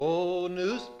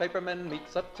newspapermen meet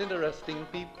such interesting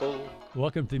people.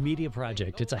 Welcome to the Media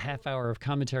Project. It's a half hour of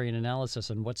commentary and analysis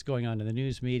on what's going on in the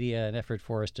news media, an effort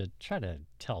for us to try to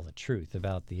tell the truth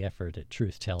about the effort at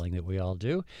truth-telling that we all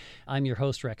do. I'm your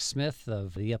host, Rex Smith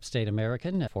of the Upstate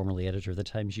American, formerly editor of the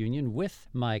Times-Union, with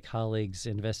my colleagues,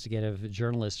 investigative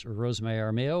journalist Rosemary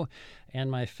and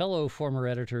my fellow former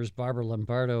editors, Barbara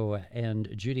Lombardo and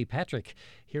Judy Patrick.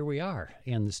 Here we are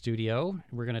in the studio.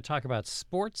 We're going to talk about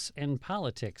sports and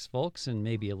politics, folks, and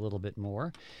maybe a little bit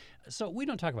more. So we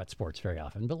don't talk about sports very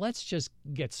often, but let's just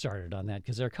get started on that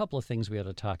because there are a couple of things we ought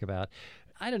to talk about.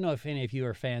 I don't know if any of you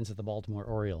are fans of the Baltimore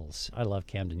Orioles. I love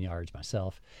Camden Yards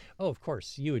myself. Oh, of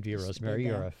course, you would be, Rosemary.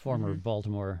 You're a former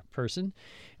Baltimore person.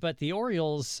 But the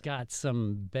Orioles got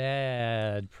some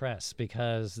bad press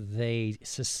because they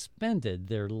suspended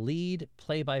their lead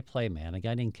play-by-play man, a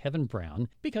guy named Kevin Brown,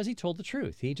 because he told the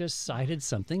truth. He just cited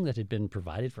something that had been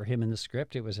provided for him in the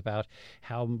script. It was about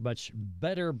how much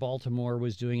better Baltimore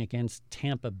was doing against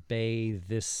Tampa Bay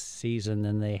this season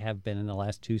than they have been in the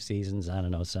last two seasons. I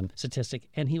don't know, some statistic.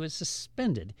 And he was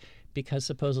suspended because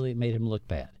supposedly it made him look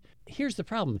bad. Here's the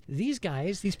problem. These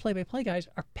guys, these play-by-play guys,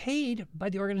 are paid by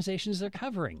the organizations they're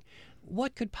covering.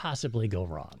 What could possibly go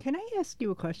wrong? Can I ask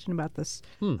you a question about this?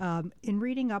 In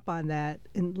reading up on that,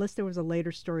 unless there was a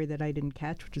later story that I didn't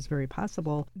catch, which is very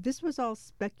possible, this was all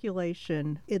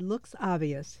speculation. It looks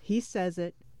obvious. He says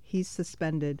it. He's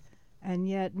suspended. And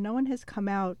yet no one has come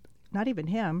out, not even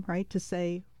him, right, to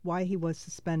say why he was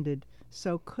suspended.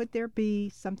 So could there be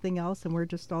something else and we're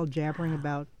just all jabbering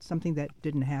about something that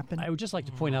didn't happen? I would just like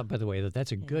to point out, by the way, that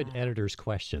that's a good editor's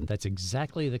question. That's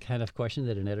exactly the kind of question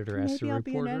that an editor asks a reporter.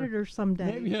 Maybe I'll be an editor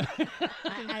someday.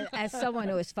 As someone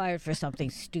who was fired for something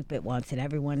stupid once, and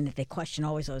everyone, the question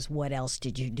always was, what else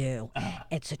did you do?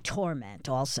 It's a torment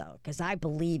also, because I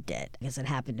believed it, because it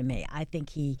happened to me. I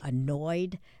think he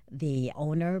annoyed the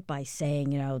owner by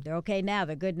saying, you know, they're okay now,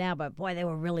 they're good now, but boy, they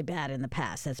were really bad in the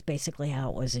past. That's basically how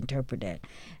it was interpreted.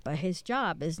 But his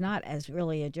job is not as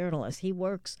really a journalist. He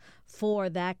works for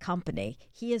that company.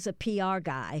 He is a PR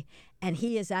guy, and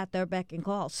he is at their beck and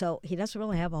call. So he doesn't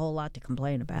really have a whole lot to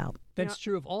complain about. That's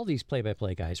true of all these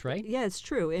play-by-play guys, right? Yeah, it's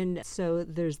true. And so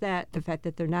there's that, the fact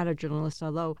that they're not a journalist,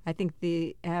 although I think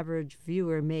the average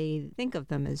viewer may think of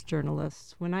them as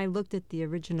journalists. When I looked at the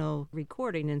original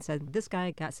recording and said, this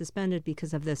guy got suspended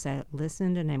because of this, I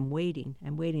listened and I'm waiting.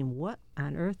 What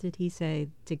on earth did he say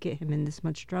to get him in this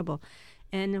much trouble?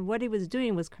 And what he was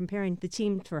doing was comparing the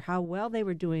team for how well they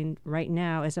were doing right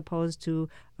now as opposed to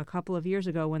a couple of years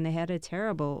ago when they had a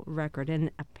terrible record.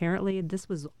 And apparently this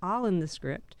was all in the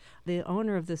script. The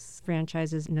owner of this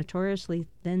franchise is notoriously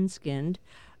thin-skinned.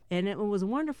 And it was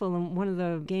wonderful. In one of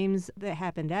the games that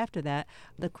happened after that,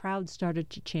 the crowd started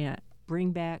to chant,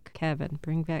 "Bring back Kevin,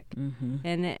 bring back."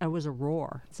 And it was a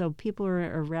roar. So people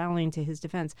are rallying to his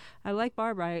defense. I like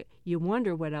Barbara. You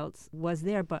wonder what else was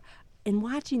there. But in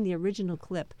watching the original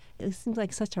clip, it seems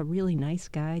like such a really nice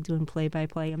guy doing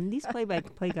play-by-play. I mean, these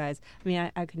play-by-play guys, I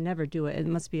mean, I could never do it. It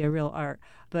must be a real art.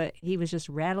 But he was just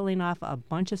rattling off a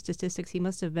bunch of statistics. He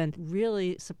must have been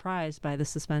really surprised by the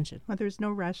suspension. Well, there's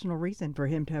no rational reason for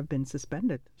him to have been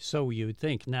suspended. So you would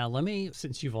think. Now, let me,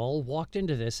 since you've all walked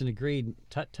into this and agreed,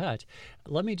 tut,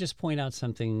 let me just point out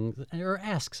something, or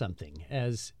ask something.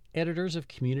 As editors of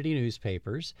community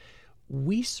newspapers,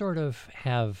 we sort of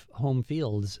have home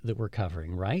fields that we're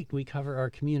covering, right? We cover our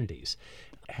communities.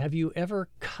 Have you ever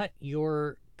cut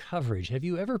your coverage? Have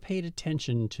you ever paid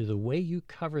attention to the way you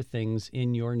cover things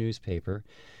in your newspaper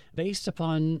based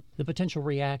upon the potential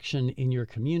reaction in your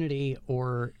community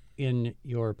or in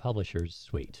your publisher's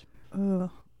suite?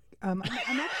 I'm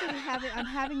actually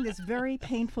having this very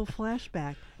painful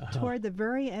flashback toward the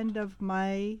very end of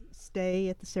my stay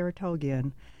at the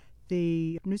Saratogian.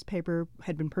 The newspaper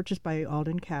had been purchased by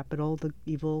Alden Capital, the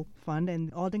evil fund,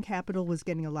 and Alden Capital was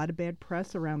getting a lot of bad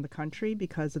press around the country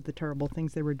because of the terrible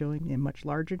things they were doing in much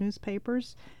larger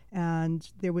newspapers. And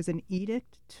there was an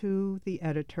edict to the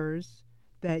editors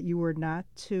that you were not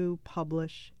to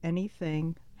publish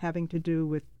anything having to do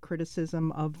with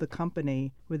criticism of the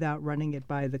company without running it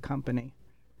by the company.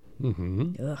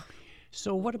 Ugh.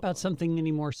 So what about something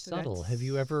any more subtle? Have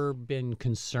you ever been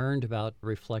concerned about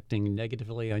reflecting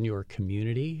negatively on your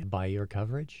community by your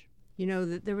coverage? You know,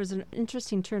 there was an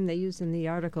interesting term they used in the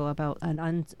article about an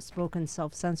unspoken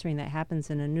self-censoring that happens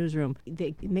in a newsroom.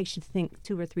 It makes you think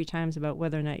 2 or 3 times about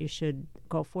whether or not you should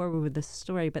go forward with this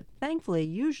story. But thankfully,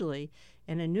 usually,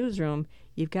 In a newsroom,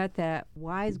 you've got that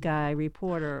wise guy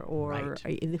reporter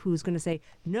who's going to say,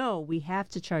 no, we have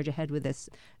to charge ahead with this.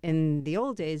 In the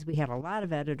old days, we had a lot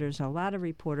of editors, a lot of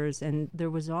reporters, and there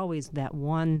was always that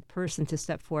one person to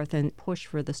step forth and push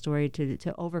for the story to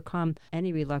overcome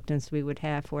any reluctance we would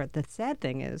have for it. The sad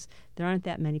thing is there aren't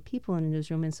that many people in a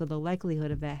newsroom, and so the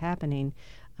likelihood of that happening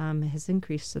has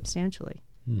increased substantially.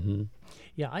 Mm-hmm.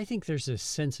 Yeah, I think there's a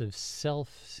sense of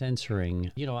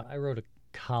self-censoring. I wrote a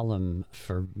column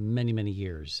for many, many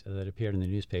years that appeared in the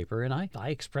newspaper, and I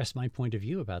expressed my point of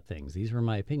view about things. These were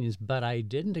my opinions, but I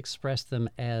didn't express them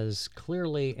as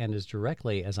clearly and as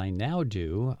directly as I now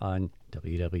do on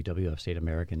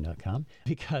www.upstateamerican.com,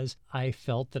 because I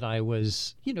felt that I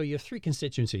was, you have three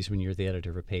constituencies when you're the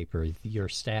editor of a paper: your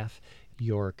staff,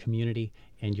 your community,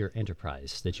 and your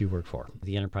enterprise that you work for.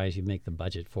 The enterprise you make the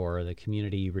budget for, the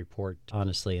community you report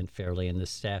honestly and fairly, and the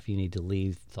staff you need to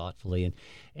lead thoughtfully.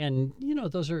 And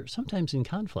those are sometimes in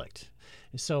conflict.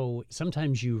 So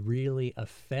sometimes you really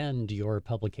offend your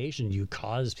publication. You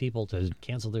cause people to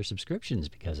cancel their subscriptions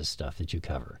because of stuff that you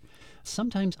cover.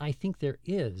 Sometimes I think there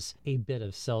is a bit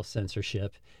of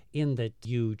self-censorship in that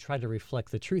you try to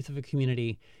reflect the truth of a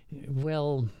community.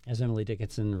 Well, as Emily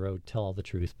Dickinson wrote, tell all the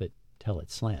truth, but tell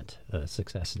it slant.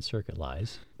 Success in circuit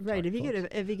lies. Right. If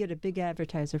you get a big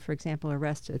advertiser, for example,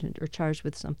 arrested or charged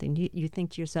with something, you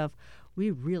think to yourself,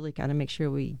 we really got to make sure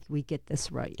we get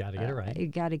this right. Got to get it right. You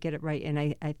got to get it right. And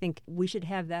I think we should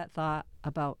have that thought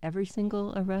about every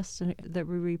single arrest that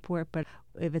we report. But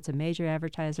if it's a major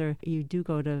advertiser, you do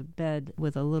go to bed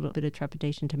with a little bit of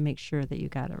trepidation to make sure that you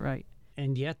got it right.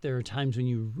 And yet there are times when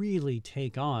you really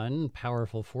take on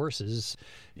powerful forces.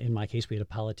 In my case, we had a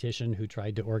politician who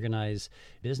tried to organize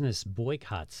business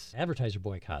boycotts, advertiser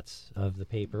boycotts of the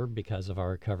paper because of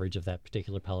our coverage of that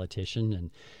particular politician.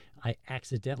 And I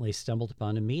accidentally stumbled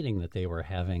upon a meeting that they were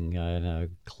having in a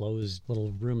closed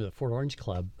little room at the Fort Orange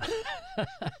Club,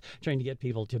 trying to get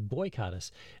people to boycott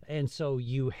us. And so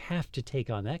you have to take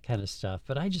on that kind of stuff.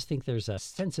 But I just think there's a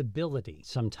sensibility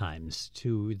sometimes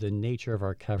to the nature of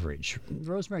our coverage.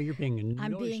 Rosemary, you're being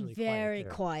I'm being very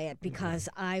quiet because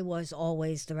I was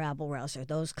always the rabble-rouser.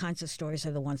 Those kinds of stories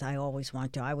are the ones I always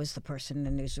want to. I was the person in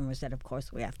the newsroom who said, of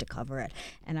course, we have to cover it.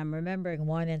 And I'm remembering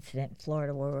one incident in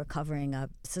Florida where we were covering a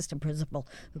assistant principal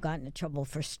who got into trouble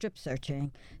for strip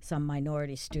searching some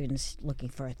minority students looking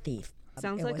for a thief.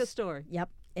 Sounds like a story. Yep.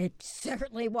 It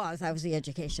certainly was. I was the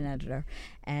education editor,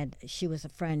 and she was a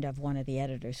friend of one of the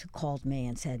editors who called me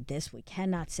and said, we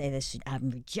cannot say this.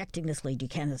 I'm rejecting this lead. You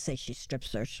cannot say she strip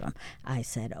searched them. I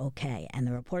said, okay. And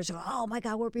the reporters go, oh, my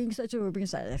God, we're being censored. I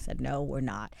said, no, we're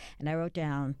not. And I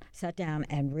sat down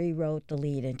and rewrote the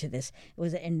lead into this. It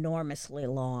was enormously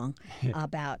long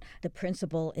about the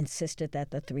principal insisted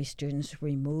that the three students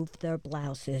remove their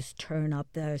blouses, turn up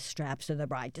the straps of the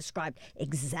bride, described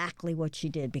exactly what she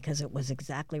did because it was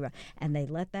exactly right. And they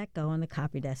let that go on the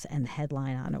copy desk, and the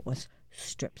headline on it was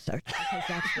strip search, because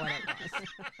that's what it was.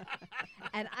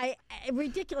 And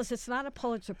ridiculous. It's not a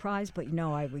Pulitzer Prize, but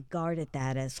I regarded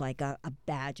that as like a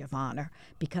badge of honor,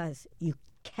 because you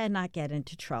cannot get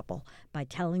into trouble by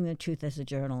telling the truth as a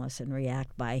journalist and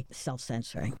react by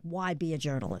self-censoring. Why be a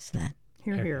journalist then?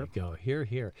 Hear, there hear. you go. Hear,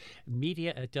 hear.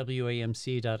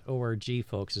 Media@wamc.org,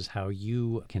 folks, is how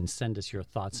you can send us your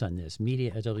thoughts on this.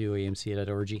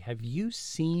 Media@wamc.org. Have you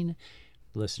seen,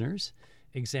 listeners,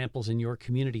 examples in your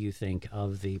community, you think,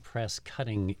 of the press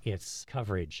cutting its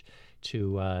coverage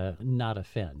to not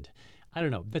offend? I don't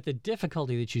know. But the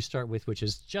difficulty that you start with, which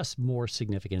is just more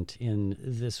significant in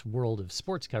this world of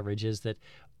sports coverage, is that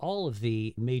all of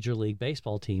the Major League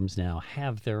Baseball teams now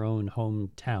have their own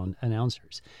hometown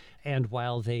announcers. And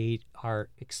while they are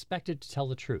expected to tell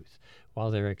the truth,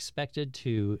 while they're expected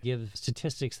to give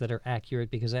statistics that are accurate,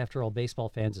 because after all, baseball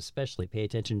fans especially pay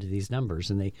attention to these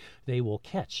numbers, and they will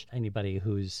catch anybody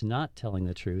who's not telling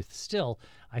the truth, still,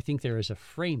 I think there is a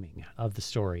framing of the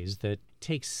stories that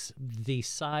takes the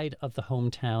side of the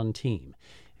hometown team.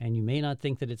 And you may not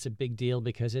think that it's a big deal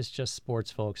because it's just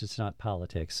sports, folks. It's not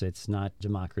politics. It's not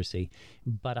democracy.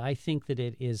 But I think that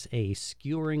it is a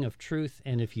skewering of truth.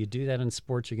 And if you do that in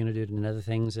sports, you're going to do it in other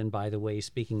things. And by the way,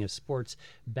 speaking of sports,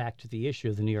 back to the issue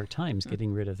of the New York Times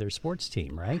getting rid of their sports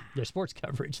team, right? Their sports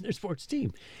coverage, their sports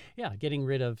team. Yeah, getting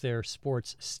rid of their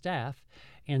sports staff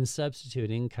and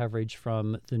substituting coverage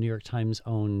from the New York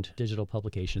Times-owned digital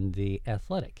publication, The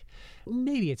Athletic.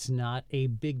 Maybe it's not a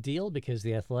big deal because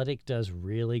The Athletic does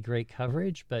really great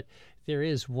coverage, but there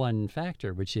is one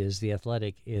factor, which is The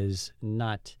Athletic is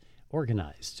not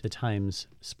organized. The Times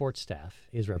sports staff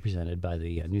is represented by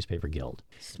the Newspaper Guild.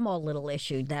 Small little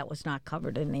issue that was not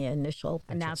covered in the initial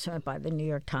announcement by the New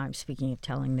York Times, speaking of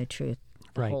telling the truth,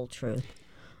 the whole truth.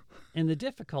 And the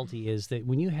difficulty is that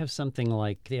when you have something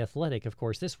like The Athletic, of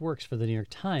course, this works for the New York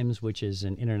Times, which is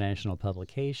an international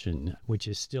publication, which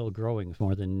is still growing with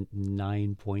more than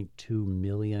 9.2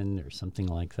 million or something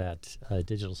like that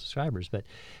digital subscribers. But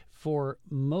for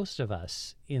most of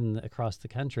us across the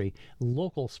country,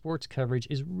 local sports coverage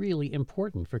is really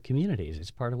important for communities.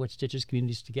 It's part of what stitches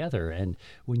communities together. And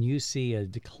when you see a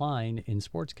decline in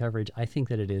sports coverage, I think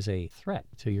that it is a threat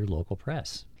to your local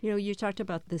press. You know, you talked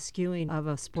about the skewing of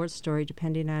a sports story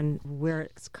depending on where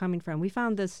it's coming from. We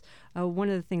found this, one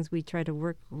of the things we try to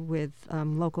work with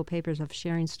local papers of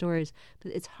sharing stories,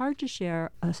 but it's hard to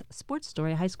share a sports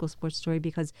story, a high school sports story,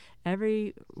 because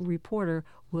every reporter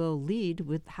will lead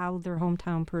with how their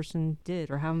hometown person did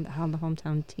or how the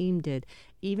hometown team did.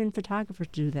 Even photographers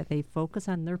do that. They focus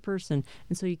on their person.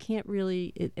 And so you can't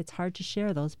really, it's hard to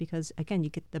share those because, again, you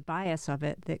get the bias of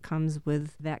it that comes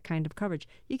with that kind of coverage.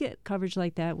 You get coverage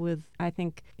like that with, I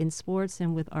think, in sports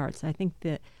and with arts. I think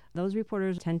that those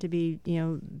reporters tend to be,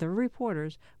 they're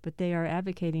reporters, but they are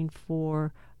advocating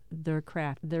for their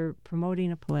craft. They're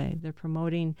promoting a play. They're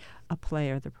promoting a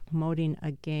player. They're promoting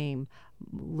a game,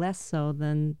 less so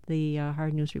than the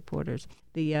hard news reporters.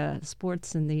 The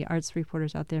sports and the arts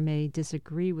reporters out there may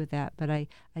disagree with that, but I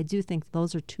do think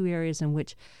those are two areas in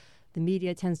which the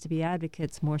media tends to be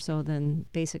advocates more so than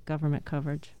basic government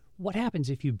coverage. What happens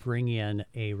if you bring in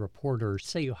a reporter,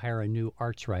 say you hire a new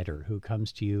arts writer who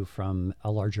comes to you from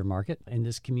a larger market? In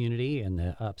this community in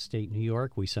the upstate New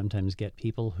York, we sometimes get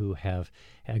people who have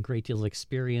a great deal of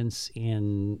experience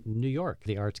in New York,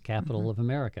 the arts capital of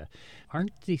America.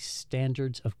 Aren't the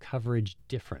standards of coverage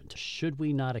different? Should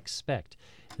we not expect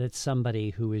that somebody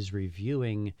who is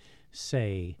reviewing,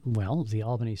 say, the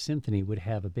Albany Symphony would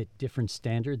have a bit different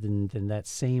standard than that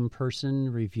same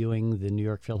person reviewing the New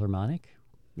York Philharmonic?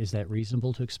 Is that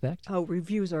reasonable to expect? Oh,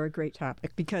 reviews are a great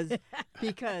topic because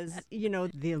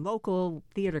the local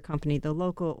theater company, the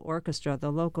local orchestra,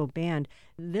 the local band,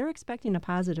 they're expecting a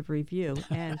positive review,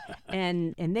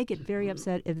 and they get very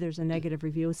upset if there's a negative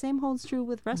review. Same holds true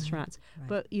with restaurants. Right.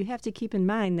 But you have to keep in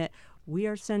mind that we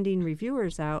are sending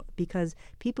reviewers out because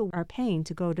people are paying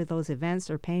to go to those events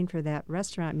or paying for that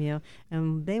restaurant meal,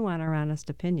 and they want our honest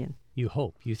opinion. You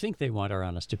hope. You think they want our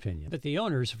honest opinion. But the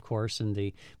owners, of course, and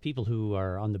the people who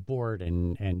are on the board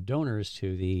and donors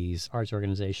to these arts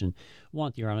organizations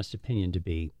want your honest opinion to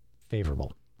be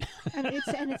favorable. And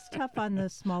it's tough on the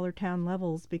smaller town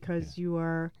levels because you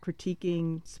are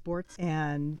critiquing sports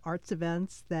and arts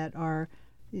events that are,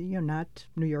 not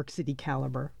New York City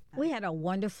caliber. We had a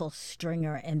wonderful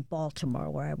stringer in Baltimore,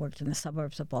 where I worked in the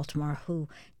suburbs of Baltimore, who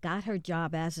got her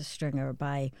job as a stringer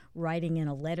by writing in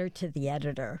a letter to the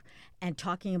editor and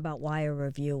talking about why a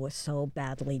review was so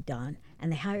badly done.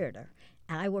 And they hired her.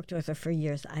 And I worked with her for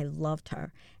years. I loved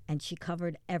her. And she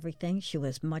covered everything. She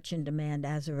was much in demand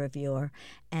as a reviewer.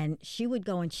 And she would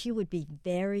go and she would be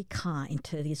very kind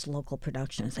to these local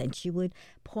productions. And she would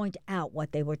point out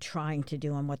what they were trying to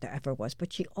do and what their effort was.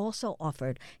 But she also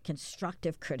offered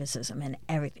constructive criticism and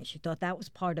everything. She thought that was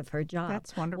part of her job.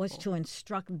 That's wonderful. Was to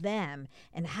instruct them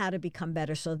in how to become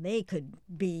better so they could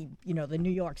be, the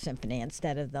New York Symphony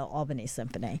instead of the Albany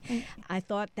Symphony. I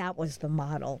thought that was the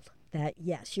model. That,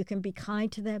 yes, you can be kind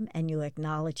to them and you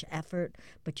acknowledge effort,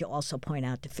 but you also point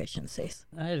out deficiencies.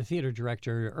 I had a theater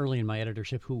director early in my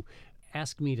editorship who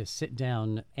asked me to sit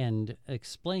down and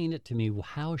explain it to me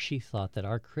how she thought that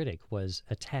our critic was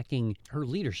attacking her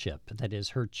leadership, that is,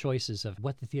 her choices of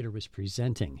what the theater was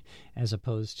presenting, as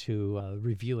opposed to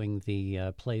reviewing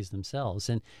the plays themselves.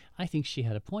 And I think she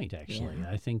had a point, actually.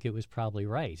 Yeah. I think it was probably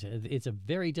right. It's a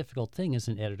very difficult thing as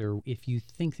an editor if you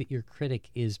think that your critic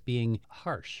is being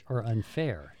harsh or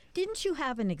unfair. Didn't you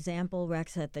have an example,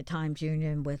 Rex, at the Times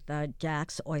Union with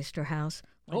Jack's Oyster House?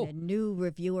 When a new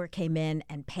reviewer came in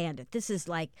and panned it. This is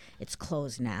like, it's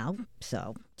closed now.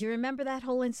 So, do you remember that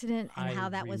whole incident and how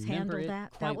that was handled?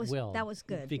 That was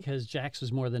good. Because Jack's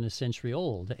was more than a century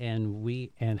old,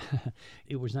 and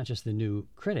it was not just the new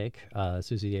critic,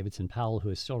 Susie Davidson Powell,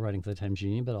 who is still writing for the Times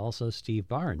Union, but also Steve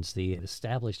Barnes, the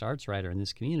established arts writer in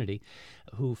this community,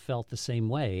 who felt the same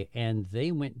way. And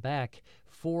they went back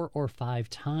 4 or 5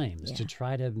 times to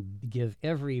try to give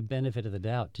every benefit of the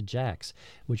doubt to Jack's,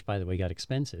 which, by the way, got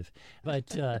expensive.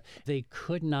 But they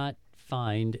could not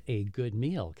find a good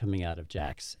meal coming out of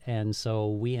Jack's. And so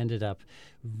we ended up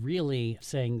really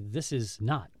saying this is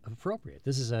not appropriate.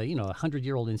 This is a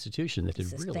 100-year-old institution that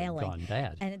had really gone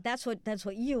bad. And that's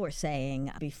what you were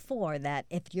saying before, that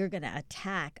if you're going to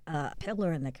attack a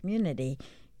pillar in the community,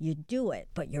 you do it,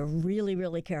 but you're really,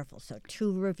 really careful. So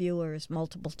 2 reviewers,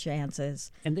 multiple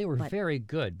chances. And they were very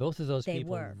good. Both of those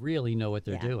people were. really know what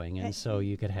they're doing, and so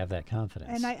you could have that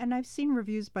confidence. And I've seen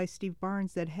reviews by Steve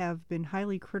Barnes that have been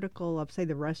highly critical of, say,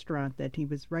 the restaurant that he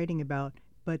was writing about,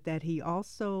 but that he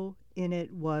also in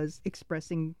it was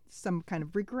expressing some kind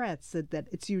of regrets that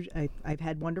it's usually I've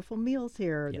had wonderful meals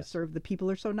here. The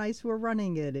people are so nice who are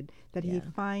running it, and that he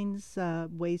finds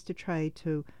ways to try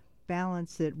to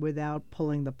balance it without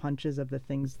pulling the punches of the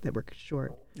things that were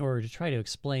short. Or to try to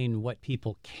explain what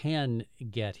people can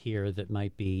get here that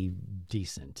might be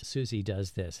decent. Susie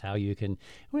does this, how you can,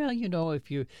 well, you know, if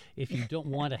you don't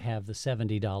want to have the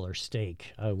 $70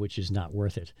 steak, which is not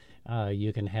worth it,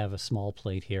 you can have a small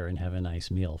plate here and have a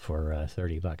nice meal for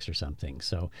 $30 or something.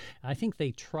 So I think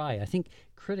they try. I think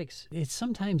critics, it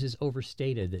sometimes is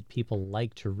overstated that people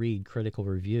like to read critical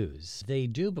reviews. They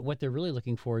do, but what they're really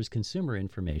looking for is consumer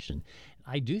information.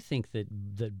 I do think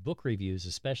that book reviews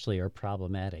especially are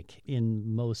problematic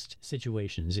in most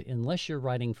situations. Unless you're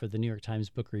writing for the New York Times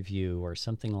Book Review or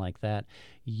something like that,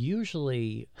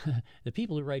 usually the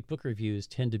people who write book reviews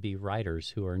tend to be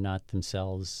writers who are not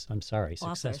themselves,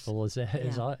 successful as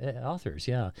authors.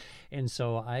 Yeah. And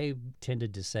so I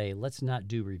tended to say, let's not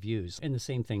do reviews. And the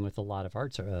same thing with a lot of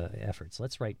arts efforts.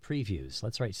 Let's write previews.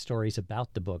 Let's write stories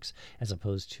about the books as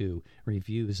opposed to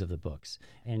reviews of the books.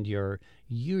 And you're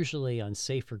usually on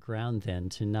safer ground then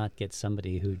to not get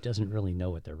somebody who doesn't really know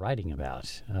what they're writing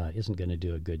about, isn't going to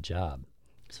do a good job.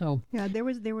 So yeah, there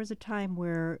was a time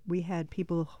where we had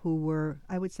people who were,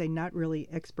 I would say, not really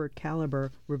expert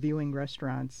caliber reviewing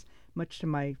restaurants, much to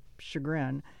my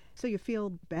chagrin. So you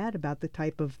feel bad about the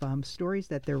type of stories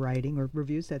that they're writing or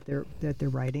reviews that they're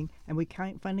writing. And we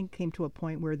finally came to a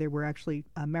point where there were actually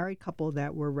a married couple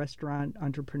that were restaurant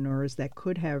entrepreneurs that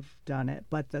could have done it,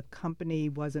 but the company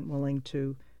wasn't willing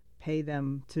to pay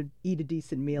them to eat a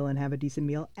decent meal and have a decent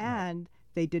meal. And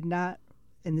they did not,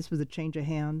 and this was a change of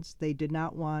hands, they did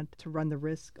not want to run the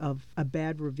risk of a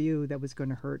bad review that was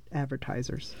going to hurt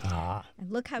advertisers.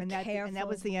 And look how careful. And that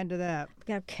was the end of that. Look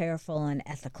how careful and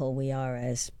ethical we are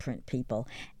as print people.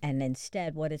 And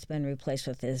instead, what it's been replaced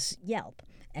with is Yelp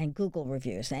and Google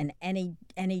reviews. And any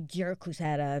jerk who's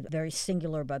had a very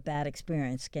singular but bad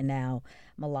experience can now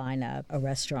malign a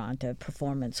restaurant, a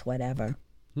performance, whatever.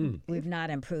 We've not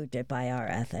improved it by our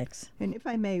ethics. And if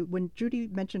I may, when Judy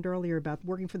mentioned earlier about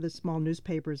working for the small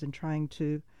newspapers and trying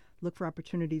to look for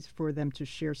opportunities for them to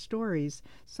share stories,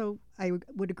 so I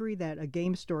would agree that a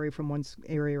game story from one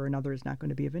area or another is not going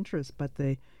to be of interest, but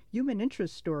the human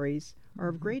interest stories are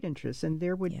of great interest. And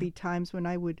there would be times when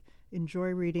I would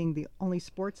enjoy reading. The only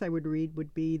sports I would read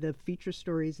would be the feature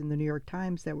stories in the New York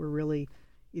Times that were really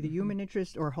either human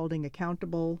interest or holding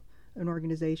accountable an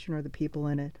organization or the people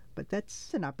in it. But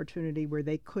that's an opportunity where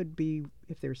they could be,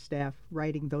 if their staff,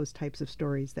 writing those types of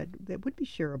stories that would be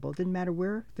shareable. It didn't matter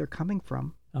where they're coming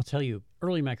from. I'll tell you,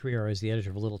 early in my career, I was the editor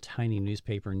of a little tiny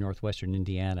newspaper in northwestern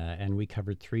Indiana, and we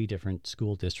covered 3 different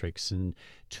school districts, and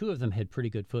 2 of them had pretty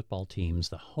good football teams.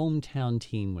 The hometown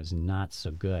team was not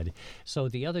so good. So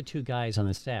the other 2 guys on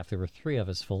the staff, there were 3 of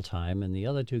us full-time, and the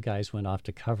other 2 guys went off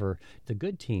to cover the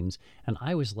good teams, and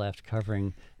I was left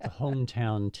covering the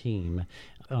hometown team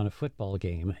on a football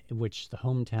game, which the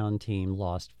hometown team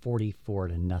lost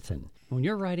 44-0. When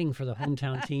you're writing for the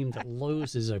hometown team that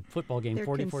loses a football game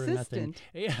 44-0,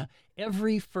 yeah,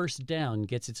 every first down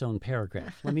gets its own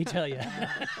paragraph, let me tell you.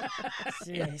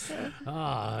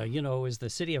 You know, it was the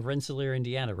city of Rensselaer,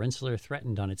 Indiana. Rensselaer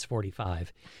threatened on its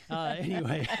 45.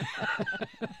 Anyway.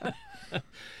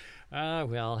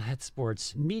 Well, that's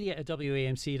sports. Media at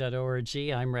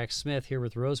WAMC.org. I'm Rex Smith here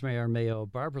with Rosemary Armeo,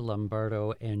 Barbara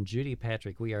Lombardo, and Judy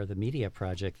Patrick. We are the Media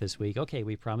Project this week. Okay,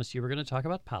 we promised you we're going to talk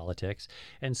about politics,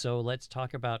 and so let's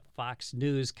talk about Fox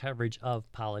News coverage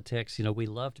of politics. You know, we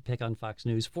love to pick on Fox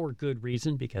News for good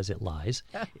reason, because it lies.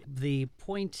 The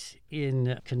point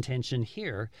in contention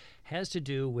here has to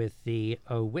do with a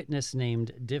witness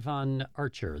named Devon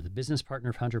Archer, the business partner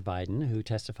of Hunter Biden, who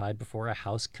testified before a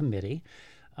House committee.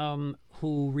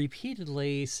 Who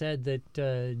repeatedly said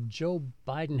that Joe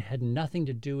Biden had nothing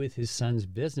to do with his son's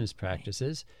business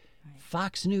practices. Right.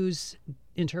 Fox News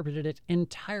interpreted it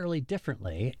entirely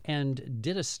differently and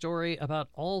did a story about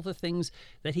all the things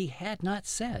that he had not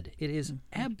said. It is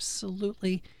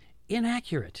absolutely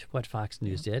inaccurate what Fox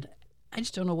News did. I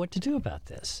just don't know what to do about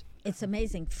this. It's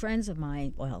amazing. Friends of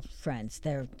mine, well, friends,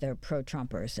 they're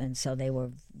pro-Trumpers, and so they were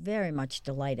very much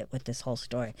delighted with this whole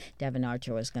story. Devon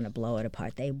Archer was going to blow it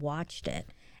apart. They watched it,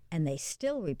 And they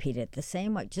still repeat it the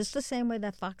same way, just the same way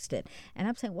that Fox did. And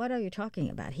I'm saying, what are you talking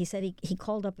about? He said he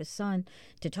called up his son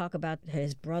to talk about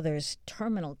his brother's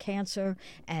terminal cancer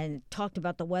and talked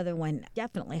about the weather when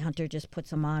definitely Hunter just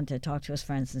puts him on to talk to his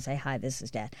friends and say, hi, this is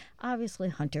Dad. Obviously,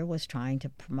 Hunter was trying to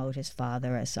promote his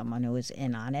father as someone who was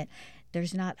in on it.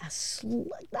 There's not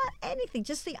not anything,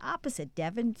 just the opposite.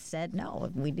 Devin said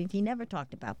no. He never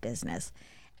talked about business.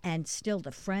 And still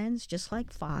the friends, just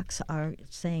like Fox, are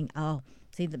saying, oh,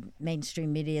 see, the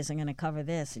mainstream media isn't going to cover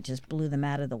this. It just blew them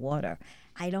out of the water.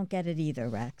 I don't get it either,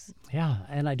 Rex. Yeah,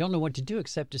 and I don't know what to do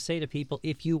except to say to people,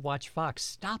 if you watch Fox,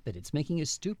 stop it. It's making you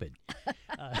stupid.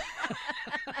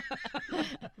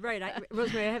 Right.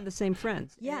 Rosemary, I have the same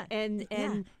friends. Yeah. And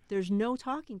Yeah. there's no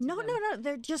talking to them. No.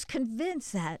 They're just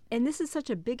convinced that. And this is such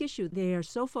a big issue. They are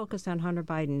so focused on Hunter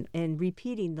Biden and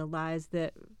repeating the lies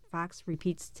that Fox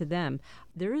repeats to them.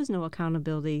 There is no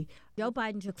accountability. Joe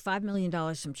Biden took $5 million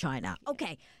from China.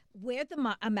 Okay, where'd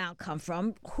the amount come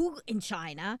from? Who in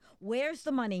China? Where's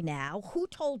the money now? Who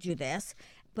told you this?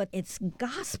 But it's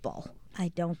gospel. I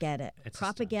don't get it. It's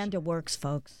Propaganda works,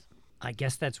 folks. I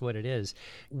guess that's what it is.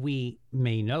 We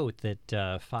may note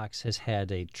that Fox has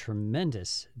had a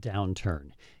tremendous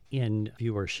downturn in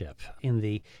viewership in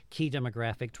the key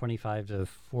demographic 25 to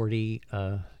 48.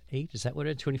 Is that what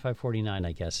it is? 25-49,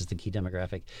 I guess, is the key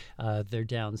demographic. They're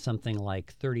down something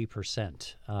like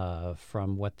 30%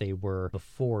 from what they were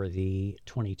before the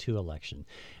 22 election.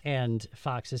 And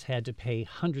Fox has had to pay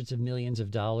hundreds of millions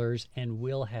of dollars and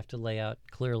will have to lay out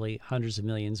clearly hundreds of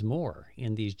millions more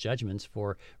in these judgments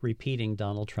for repeating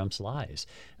Donald Trump's lies.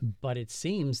 But it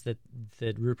seems that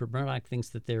Rupert Murdoch thinks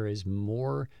that there is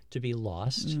more to be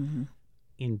lost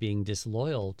in being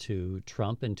disloyal to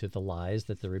Trump and to the lies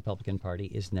that the Republican Party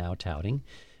is now touting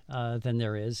than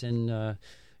there is in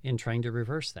trying to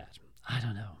reverse that. I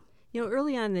don't know. You know,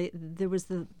 early on, there was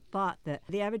the thought that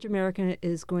the average American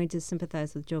is going to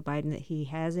sympathize with Joe Biden, that he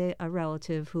has a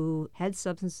relative who had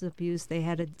substance abuse, they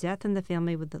had a death in the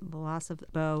family with the loss of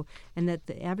Beau, and that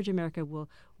the average American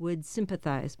would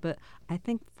sympathize. But I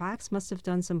think Fox must have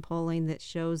done some polling that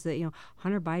shows that,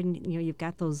 Hunter Biden, you've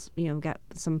got those, got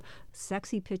some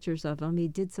sexy pictures of him. He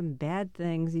did some bad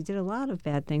things. He did a lot of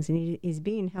bad things, and he's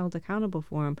being held accountable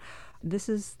for them. This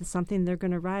is something they're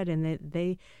going to ride, and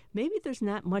they maybe there's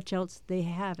not much else they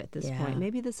have at this point.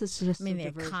 Maybe this is just the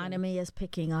economy is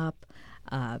picking up.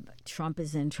 Trump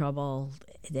is in trouble.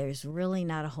 There's really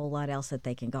not a whole lot else that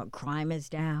they can go. Crime is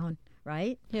down,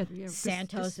 right? Yeah.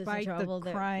 Santos Despite is in trouble.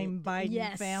 the crime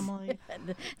Biden family.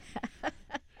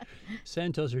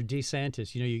 Santos or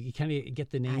DeSantis, you kind of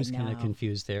get the names kind of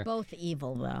confused there. Both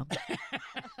evil, though.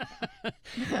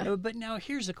 But now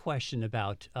here's a question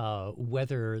about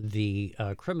whether the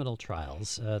criminal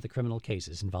trials, the criminal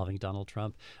cases involving Donald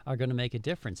Trump, are going to make a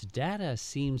difference. Data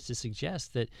seems to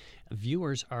suggest that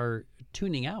viewers are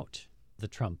tuning out the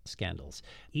Trump scandals.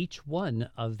 Each one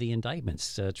of the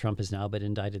indictments, Trump has now been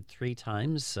indicted 3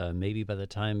 times. Maybe by the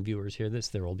time viewers hear this,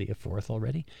 there will be a 4th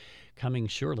already, coming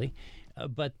surely.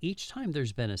 But each time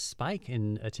there's been a spike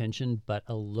in attention, but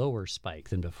a lower spike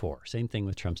than before. Same thing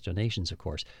with Trump's donations, of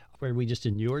course. Were we just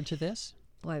inured to this?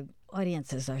 Boy,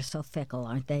 audiences are so fickle,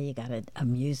 aren't they? You got to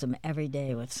amuse them every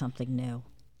day with something new.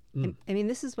 I mean,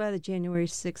 this is why the January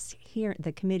 6th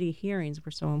the committee hearings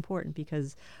were so important,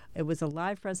 because it was a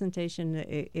live presentation.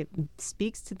 It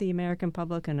speaks to the American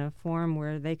public in a form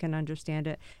where they can understand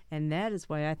it. And that is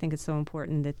why I think it's so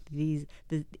important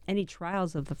that any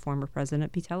trials of the former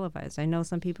president be televised. I know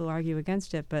some people argue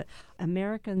against it, but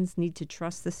Americans need to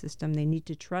trust the system. They need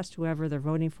to trust whoever they're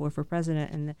voting for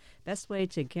president. And the best way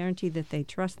to guarantee that they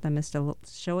trust them is to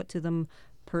show it to them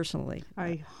personally.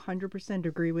 I 100%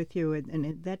 agree with you,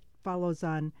 and that follows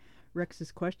on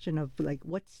Rex's question of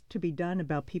what's to be done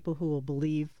about people who will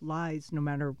believe lies no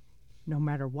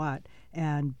matter what,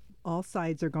 and all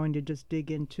sides are going to just dig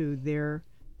into the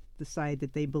side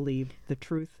that they believe the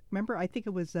truth. Remember, I think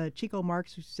it was Chico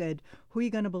Marx who said, "Who are you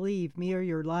going to believe, me or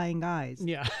your lying eyes?"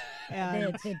 Yeah.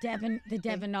 And The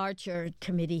Devin Archer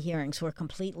committee hearings were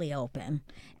completely open,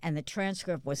 and the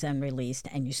transcript was then released,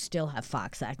 and you still have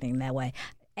Fox acting that way.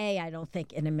 I don't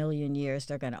think in a million years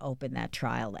they're going to open that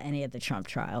trial, any of the Trump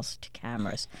trials, to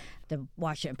cameras. The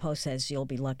Washington Post says you'll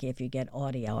be lucky if you get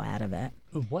audio out of it.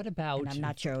 What about... And I'm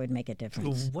not sure it would make a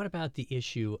difference. What about the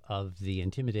issue of the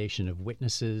intimidation of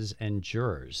witnesses and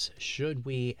jurors? Should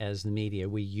we, as the media,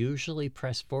 we usually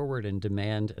press forward and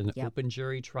demand an open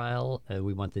jury trial.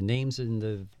 We want the names and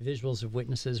the visuals of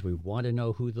witnesses. We want to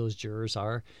know who those jurors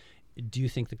are. Do you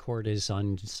think the court is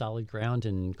on solid ground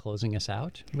in closing us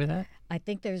out with that? I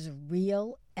think there's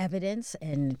real evidence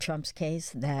in Trump's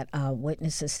case that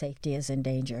witnesses' safety is in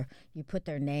danger. You put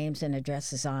their names and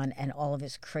addresses on, and all of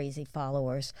his crazy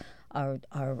followers are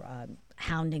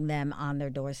hounding them on their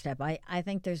doorstep. I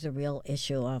think there's a real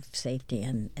issue of safety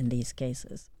in these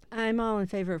cases. I'm all in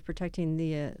favor of protecting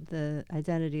the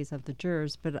identities of the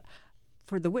jurors, but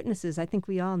for the witnesses, I think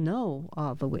we all know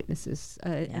all the witnesses,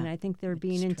 and I think they're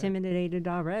being intimidated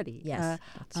already. Yes,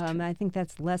 that's true. I think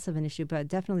that's less of an issue, but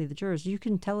definitely the jurors. You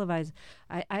can televise.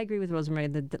 I agree with Rosemary.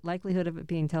 The likelihood of it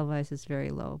being televised is very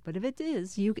low. But if it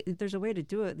is, there's a way to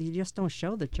do it. You just don't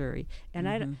show the jury.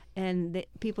 And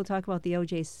people talk about the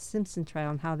O.J. Simpson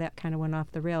trial and how that kind of went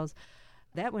off the rails.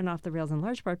 That went off the rails in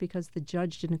large part because the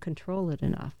judge didn't control it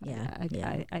enough. I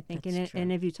think, and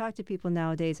if you talk to people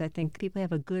nowadays, I think people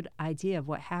have a good idea of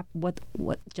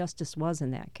what justice was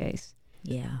in that case.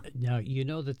 Yeah. Now, you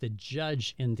know that the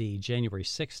judge in the January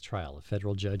 6th trial, a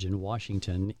federal judge in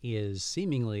Washington, is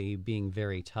seemingly being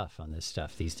very tough on this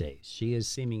stuff these days. She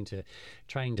is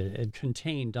trying to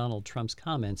contain Donald Trump's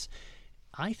comments.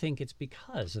 I think it's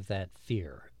because of that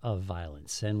fear of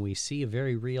violence. And we see a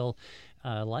very real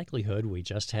likelihood. We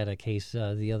just had a case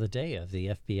the other day of the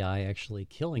FBI actually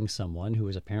killing someone who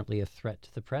was apparently a threat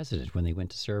to the president when they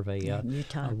went to serve a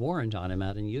warrant on him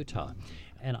out in Utah.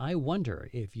 And I wonder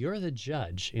if you're the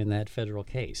judge in that federal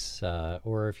case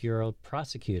or if you're a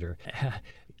prosecutor,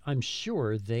 I'm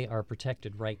sure they are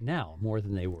protected right now more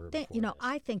than they were before.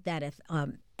 I think that if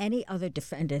any other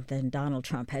defendant than Donald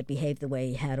Trump had behaved the way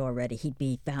he had already, he'd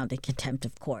be found in contempt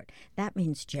of court. That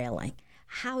means jailing.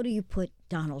 How do you put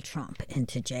Donald Trump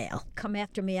into jail? Come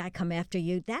after me, I come after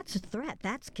you. That's a threat.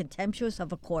 That's contemptuous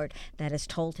of a court that has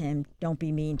told him, don't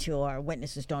be mean to our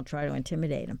witnesses, don't try to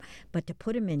intimidate him. But to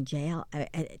put him in jail,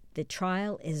 the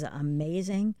trial is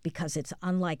amazing because it's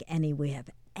unlike any we have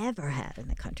ever had in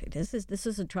the country. This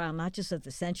is a trial not just of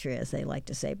the century, as they like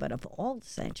to say, but of all the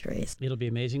centuries. It'll be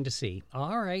amazing to see.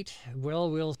 All right.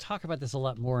 Well, we'll talk about this a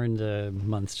lot more in the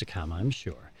months to come, I'm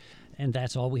sure. And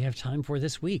that's all we have time for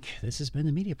this week. This has been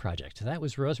The Media Project. That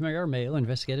was Rosemary Armayo,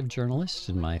 investigative journalist,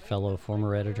 and my fellow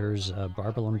former editors,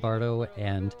 Barbara Lombardo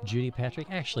and Judy Patrick.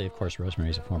 Actually, of course,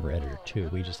 Rosemary's a former editor, too.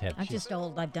 We just have... I'm just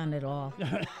old. I've done it all.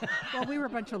 Well, we were a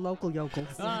bunch of local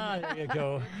yokels. There you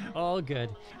go. All good.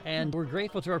 And we're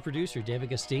grateful to our producer, David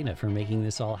Gastina, for making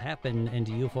this all happen, and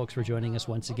to you folks for joining us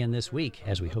once again this week,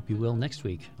 as we hope you will next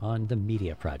week on The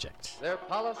Media Project. Their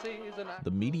policies and The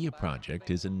Media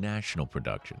Project is a national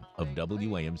production of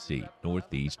WAMC,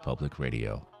 Northeast Public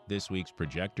Radio. This week's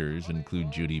projectors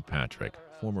include Judy Patrick,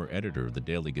 former editor of the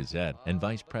Daily Gazette and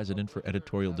vice president for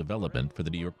editorial development for the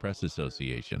New York Press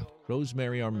Association;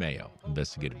 Rosemary Armayo,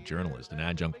 investigative journalist and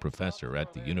adjunct professor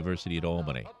at the University at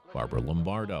Albany; Barbara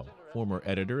Lombardo, former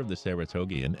editor of the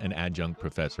Saratogian and adjunct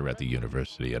professor at the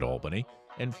University at Albany;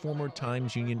 and former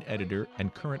Times Union editor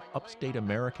and current Upstate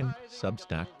American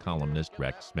Substack columnist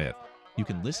Rex Smith. You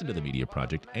can listen to The Media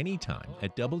Project anytime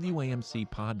at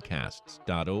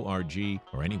WAMCpodcasts.org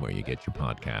or anywhere you get your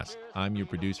podcasts. I'm your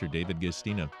producer, David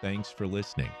Gastina. Thanks for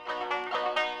listening.